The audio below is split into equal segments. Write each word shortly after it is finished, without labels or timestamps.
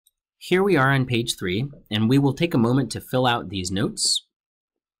Here we are on page 3, and we will take a moment to fill out these notes.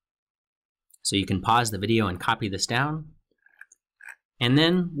 So you can pause the video and copy this down, and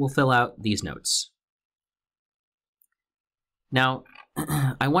then we'll fill out these notes. Now,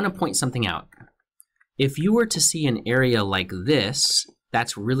 I want to point something out. If you were to see an area like this,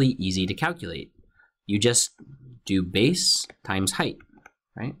 that's really easy to calculate. You just do base times height,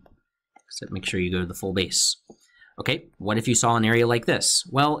 right? So make sure you go to the full base. Okay, what if you saw an area like this?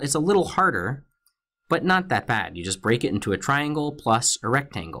 Well, it's a little harder, but not that bad. You just break it into a triangle plus a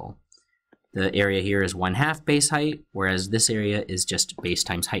rectangle. The area here is 1/2 base height, whereas this area is just base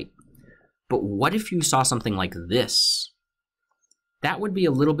times height. But what if you saw something like this? That would be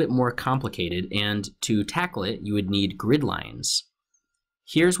a little bit more complicated, and to tackle it, you would need grid lines.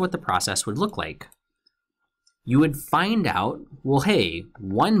 Here's what the process would look like. You would find out, well, hey,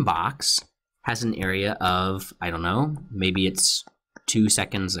 one box has an area of, I don't know, maybe it's 2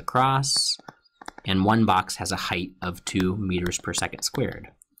 seconds across, and one box has a height of 2 meters per second squared.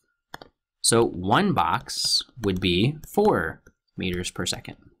 So one box would be 4 meters per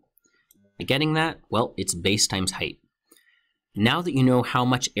second. Getting that? Well, it's base times height. Now that you know how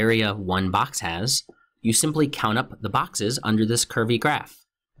much area one box has, you simply count up the boxes under this curvy graph.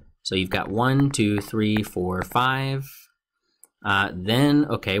 So you've got 1, 2, 3, 4, 5. Then,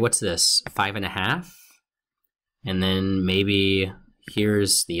 okay, what's this? 5.5. And then maybe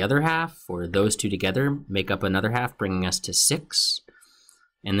here's the other half, or those two together make up another half, bringing us to 6.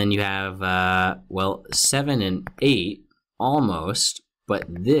 And then you have, well, 7 and 8, almost, but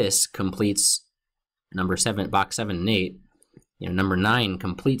this completes number 7, box 7 and 8. You know, number 9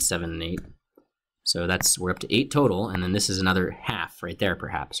 completes 7 and 8. So that's, we're up to 8 total, and then this is another half right there,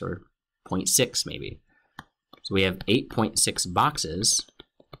 perhaps, or 0.6 maybe. So we have 8.6 boxes,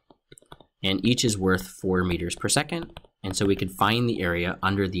 and each is worth 4 meters per second, and so we could find the area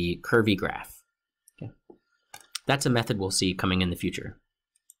under the curvy graph. Okay. That's a method we'll see coming in the future.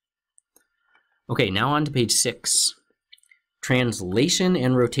 Okay, now on to page 6. Translation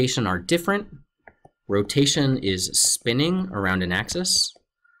and rotation are different. Rotation is spinning around an axis,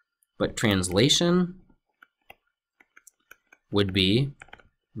 but translation would be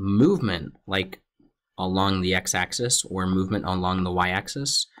movement, like along the x-axis, or movement along the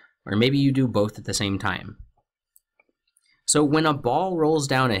y-axis, or maybe you do both at the same time. So when a ball rolls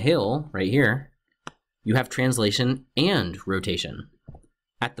down a hill, right here, you have translation and rotation.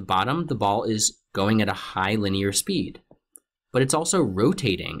 At the bottom, the ball is going at a high linear speed, but it's also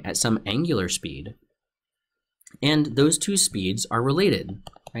rotating at some angular speed. And those two speeds are related,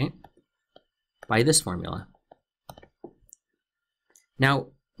 right? By this formula. Now,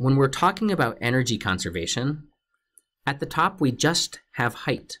 when we're talking about energy conservation, at the top we just have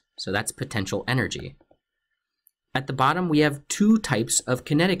height, so that's potential energy. At the bottom we have 2 types of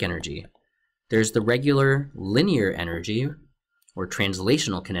kinetic energy. There's the regular linear energy, or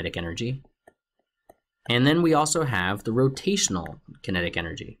translational kinetic energy, and then we also have the rotational kinetic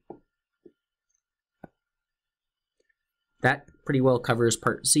energy. That pretty well covers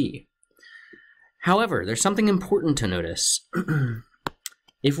part C. However, there's something important to notice.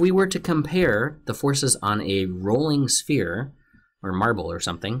 If we were to compare the forces on a rolling sphere, or marble or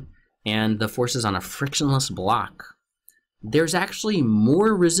something, and the forces on a frictionless block, there's actually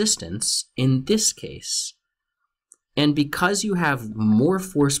more resistance in this case. And because you have more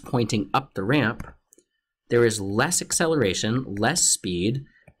force pointing up the ramp, there is less acceleration, less speed,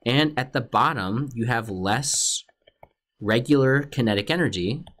 and at the bottom you have less regular kinetic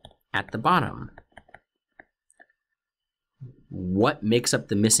energy at the bottom. What makes up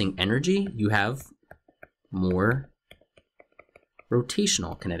the missing energy? You have more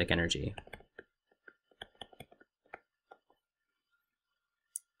rotational kinetic energy.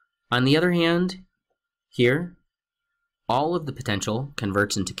 On the other hand, here, all of the potential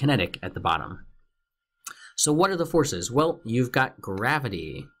converts into kinetic at the bottom. So what are the forces? Well, you've got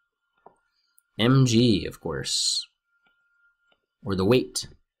gravity, mg, of course, or the weight,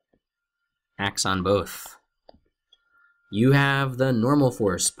 acts on both. You have the normal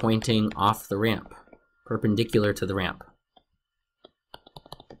force pointing off the ramp, perpendicular to the ramp.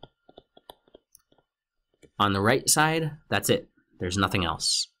 On the right side, that's it. There's nothing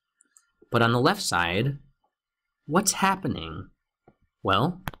else. But on the left side, what's happening?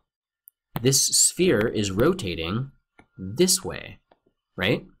 Well, this sphere is rotating this way,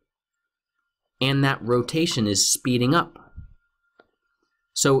 right? And that rotation is speeding up.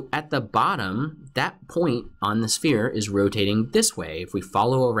 So at the bottom, that point on the sphere is rotating this way if we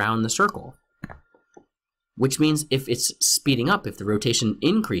follow around the circle. Which means if it's speeding up, if the rotation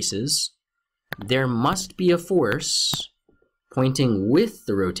increases, there must be a force pointing with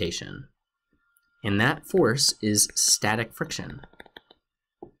the rotation, and that force is static friction.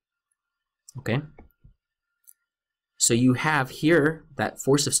 Okay? So you have here that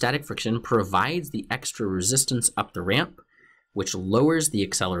force of static friction provides the extra resistance up the ramp, which lowers the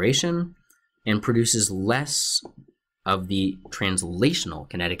acceleration and produces less of the translational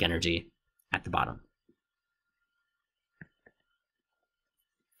kinetic energy at the bottom.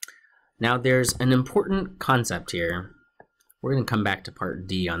 Now there's an important concept here. We're going to come back to part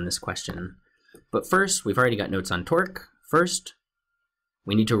D on this question. But first, we've already got notes on torque. First,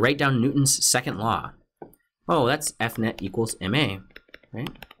 we need to write down Newton's second law. Oh, that's F net equals ma, right?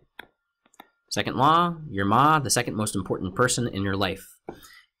 Second law, your ma, the second most important person in your life.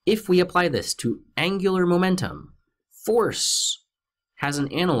 If we apply this to angular momentum, force has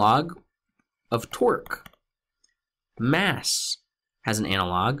an analog of torque. Mass has an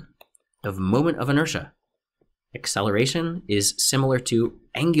analog of moment of inertia. Acceleration is similar to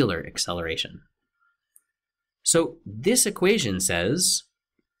angular acceleration. So this equation says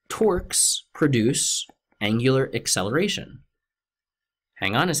torques produce angular acceleration.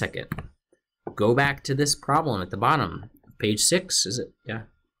 Hang on a second. Go back to this problem at the bottom. Page 6, is it? Yeah.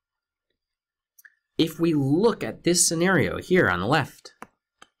 If we look at this scenario here on the left,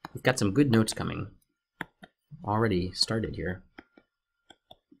 we've got some good notes coming. Already started here.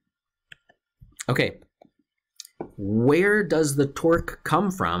 Okay. Where does the torque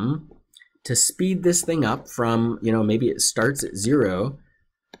come from to speed this thing up from, maybe it starts at 0,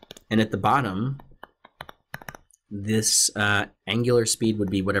 and at the bottom, this angular speed would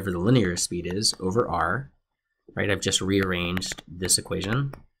be whatever the linear speed is over r, right? I've just rearranged this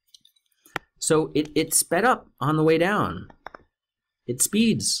equation. So it sped up on the way down. It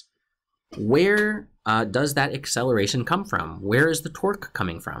speeds. Where does that acceleration come from? Where is the torque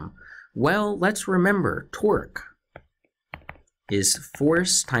coming from? Well, let's remember, torque is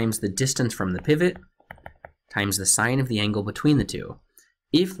force times the distance from the pivot times the sine of the angle between the two.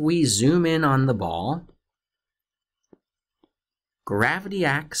 If we zoom in on the ball, gravity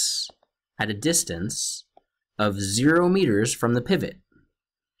acts at a distance of 0 meters from the pivot.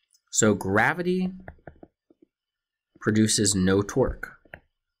 So gravity produces no torque.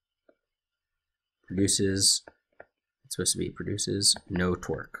 Produces no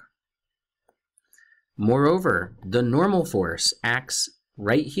torque. Moreover, the normal force acts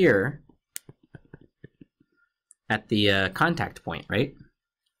right here at the contact point, right?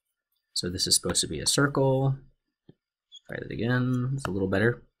 So this is supposed to be a circle. Let's try that again. It's a little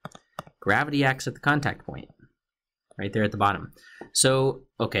better. Gravity acts at the contact point, right there at the bottom. So,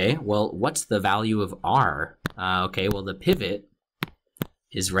 okay, well, what's the value of r? Okay, well, the pivot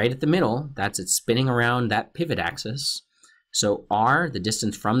is right at the middle. That's it spinning around that pivot axis. So r, the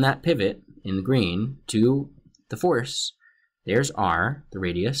distance from that pivot in the green to the force, there's r, the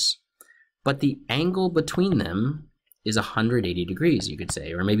radius. But the angle between them is 180 degrees, you could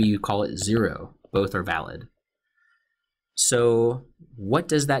say, or maybe you call it 0. Both are valid. So what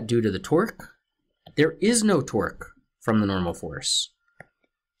does that do to the torque? There is no torque from the normal force.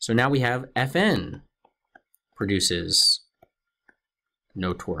 So now we have Fn produces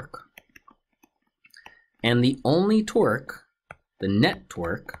no torque. And the only torque, the net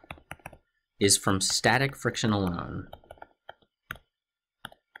torque, is from static friction alone.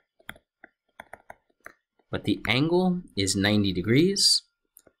 But the angle is 90 degrees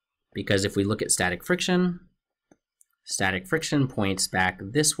because if we look at static friction points back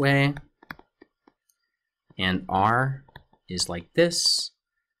this way, and r is like this.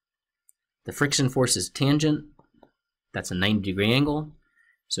 The friction force is tangent. That's a 90-degree angle.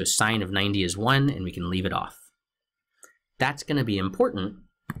 So sine of 90 is 1, and we can leave it off. That's going to be important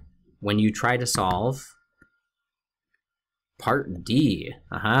when you try to solve part D.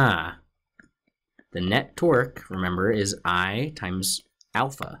 Aha. The net torque, remember, is I times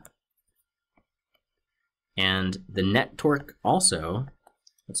alpha. And the net torque also,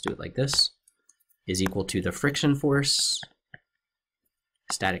 let's do it like this, is equal to the friction force,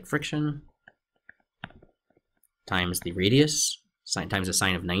 static friction, times the radius, times the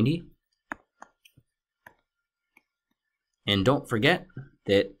sine of 90. And don't forget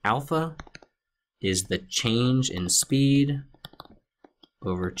that alpha is the change in speed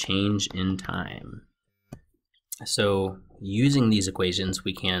over change in time. So using these equations,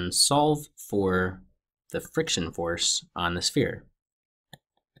 we can solve for the friction force on the sphere.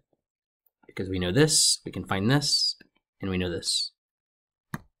 Because we know this, we can find this, and we know this.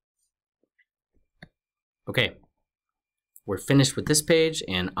 Okay, we're finished with this page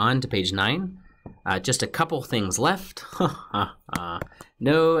and on to page 9. Just a couple things left.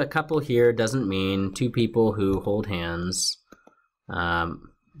 No, a couple here doesn't mean two people who hold hands.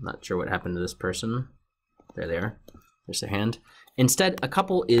 Not sure what happened to this person. There they are. There's their hand. Instead, a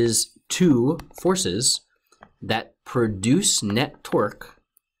couple is two forces that produce net torque,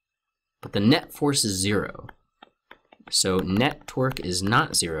 but the net force is 0. So net torque is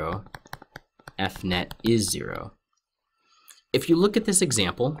not 0. F net is 0. If you look at this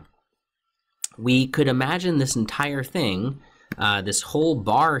example, we could imagine this entire thing, this whole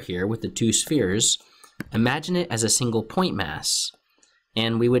bar here with the two spheres, imagine it as a single point mass.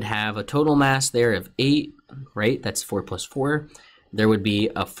 And we would have a total mass there of 8, right? That's 4 plus 4. There would be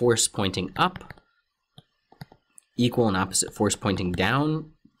a force pointing up, equal and opposite force pointing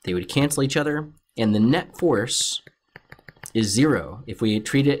down. They would cancel each other. And the net force is 0 if we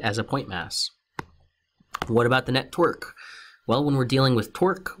treat it as a point mass. What about the net torque? Well, when we're dealing with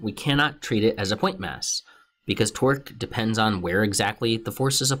torque, we cannot treat it as a point mass because torque depends on where exactly the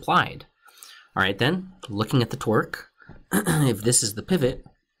force is applied. All right, then, looking at the torque, if this is the pivot,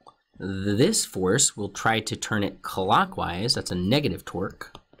 this force will try to turn it clockwise. That's a negative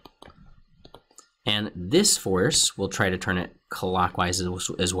torque. And this force will try to turn it clockwise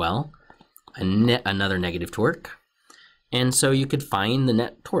as well, another negative torque. And so you could find the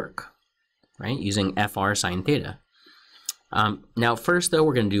net torque, right, using Fr sine theta. Now first though,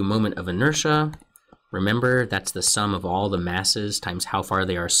 we're going to do moment of inertia. Remember, that's the sum of all the masses times how far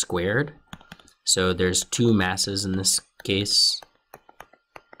they are squared. So there's 2 masses in this case.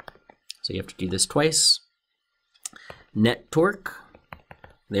 So you have to do this twice. Net torque.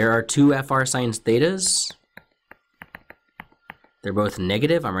 There are 2 Fr sine thetas. They're both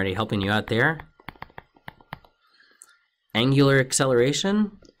negative. I'm already helping you out there. Angular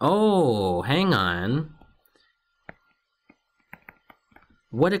acceleration. Oh, hang on.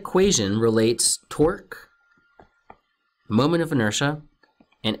 What equation relates torque, moment of inertia,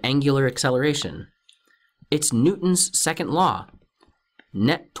 and angular acceleration? It's Newton's second law.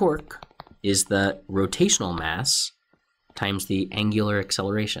 Net torque is the rotational mass times the angular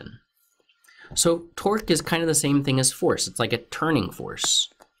acceleration. So torque is kind of the same thing as force. It's like a turning force.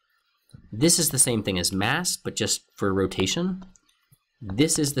 This is the same thing as mass, but just for rotation.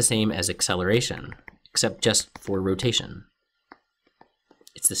 This is the same as acceleration, except just for rotation.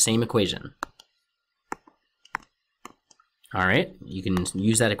 It's the same equation. All right, you can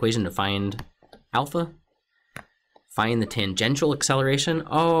use that equation to find alpha. Find the tangential acceleration.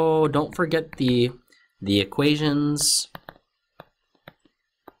 Oh, don't forget the equations.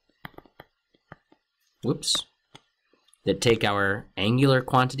 Whoops. That take our angular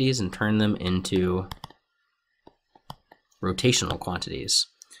quantities and turn them into rotational quantities.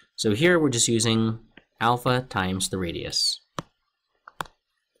 So here we're just using alpha times the radius.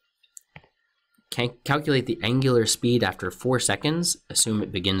 Calculate the angular speed after 4 seconds. Assume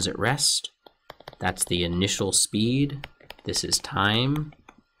it begins at rest. That's the initial speed. This is time.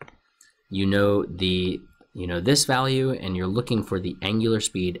 You know this value, and you're looking for the angular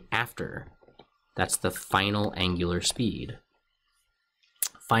speed after. That's the final angular speed.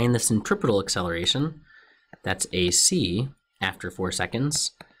 Find the centripetal acceleration. That's AC after 4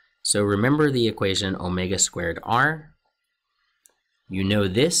 seconds. So remember the equation omega squared r. You know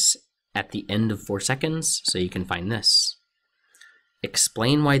this at the end of 4 seconds, so you can find this.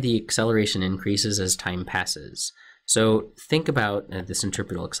 Explain why the acceleration increases as time passes. So think about the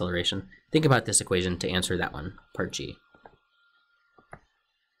centripetal acceleration. Think about this equation to answer that one, part G.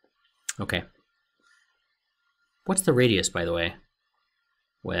 Okay. What's the radius, by the way?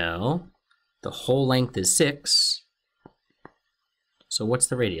 Well, the whole length is 6. So what's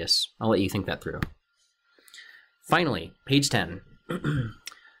the radius? I'll let you think that through. Finally, page 10.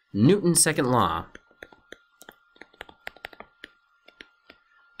 Newton's second law.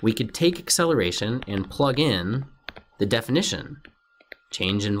 We could take acceleration and plug in the definition.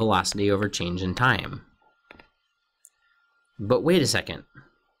 Change in velocity over change in time. But wait a second.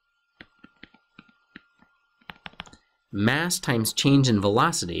 Mass times change in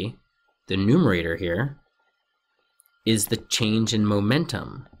velocity, the numerator here, is the change in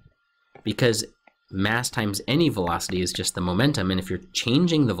momentum. Because mass times any velocity is just the momentum, and if you're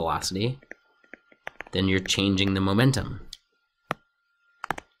changing the velocity, then you're changing the momentum.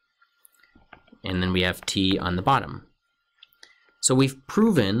 And then we have t on the bottom. So we've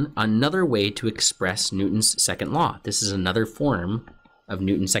proven another way to express Newton's second law. This is another form of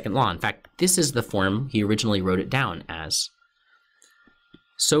Newton's second law. In fact, this is the form he originally wrote it down as.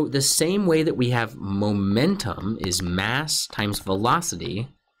 So the same way that we have momentum is mass times velocity,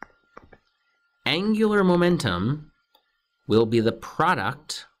 angular momentum will be the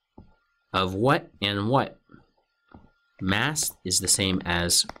product of what and what? Mass is the same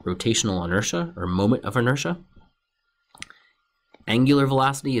as rotational inertia or moment of inertia. Angular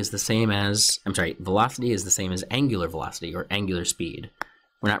velocity is the same as, velocity is the same as angular velocity or angular speed.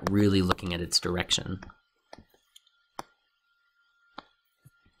 We're not really looking at its direction.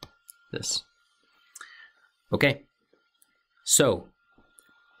 This. Okay, so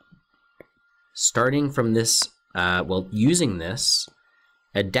starting from this, using this,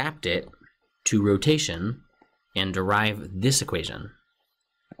 adapt it to rotation and derive this equation.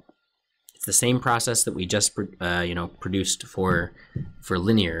 It's the same process that we just produced for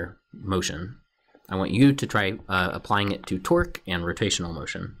linear motion. I want you to try applying it to torque and rotational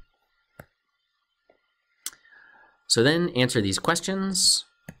motion. So then answer these questions.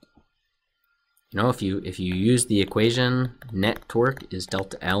 You know, if you use the equation, net torque is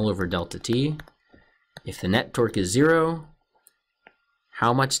delta L over delta T. If the net torque is 0,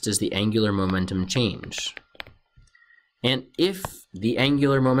 how much does the angular momentum change? And if the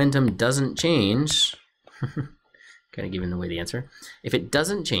angular momentum doesn't change, kind of giving away the answer, if it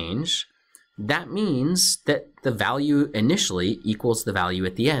doesn't change, that means that the value initially equals the value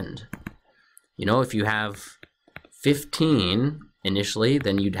at the end. You know, if you have 15 initially,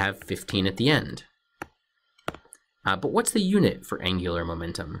 then you'd have 15 at the end. But what's the unit for angular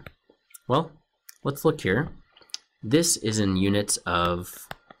momentum? Well, let's look here. This is in units of,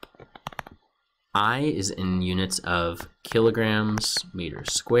 I is in units of kilograms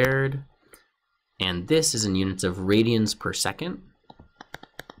meters squared, and this is in units of radians per second,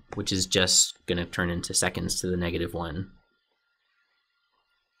 which is just going to turn into seconds to the -1.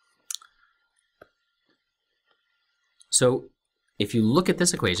 So if you look at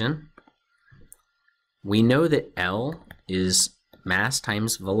this equation, we know that L is mass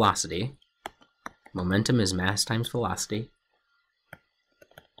times velocity. Momentum is mass times velocity.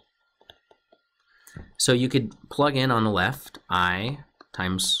 So you could plug in on the left I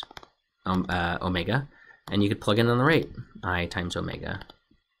times omega, and you could plug in on the right I times omega.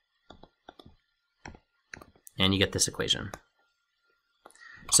 And you get this equation.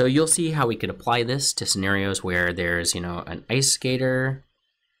 So you'll see how we could apply this to scenarios where there's, an ice skater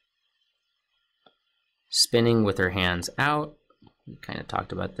spinning with her hands out. We kind of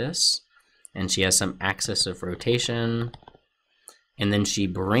talked about this. And she has some axis of rotation. And then she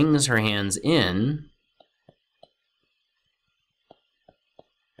brings her hands in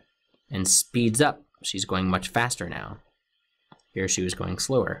and speeds up. She's going much faster now. Here she was going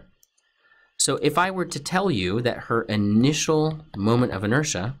slower. So if I were to tell you that her initial moment of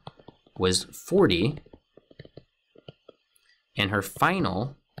inertia was 40 and her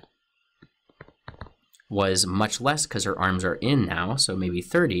final was much less because her arms are in now, so maybe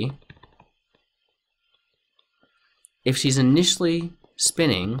 30, if she's initially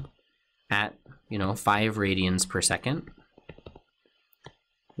spinning at 5 radians per second,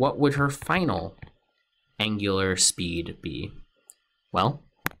 what would her final angular speed be? Well,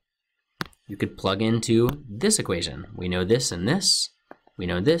 you could plug into this equation. We know this and this. We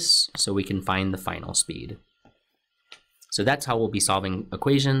know this, so we can find the final speed. So that's how we'll be solving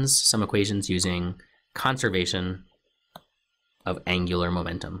equations, some equations using conservation of angular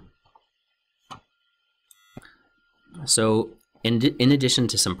momentum. So in addition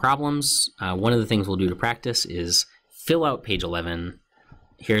to some problems, one of the things we'll do to practice is fill out page 11.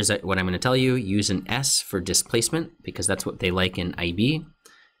 Here's what I'm going to tell you. Use an S for displacement, because that's what they like in IB.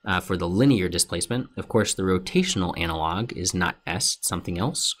 For the linear displacement, of course, the rotational analog is not S, it's something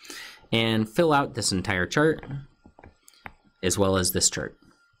else. And fill out this entire chart, as well as this chart.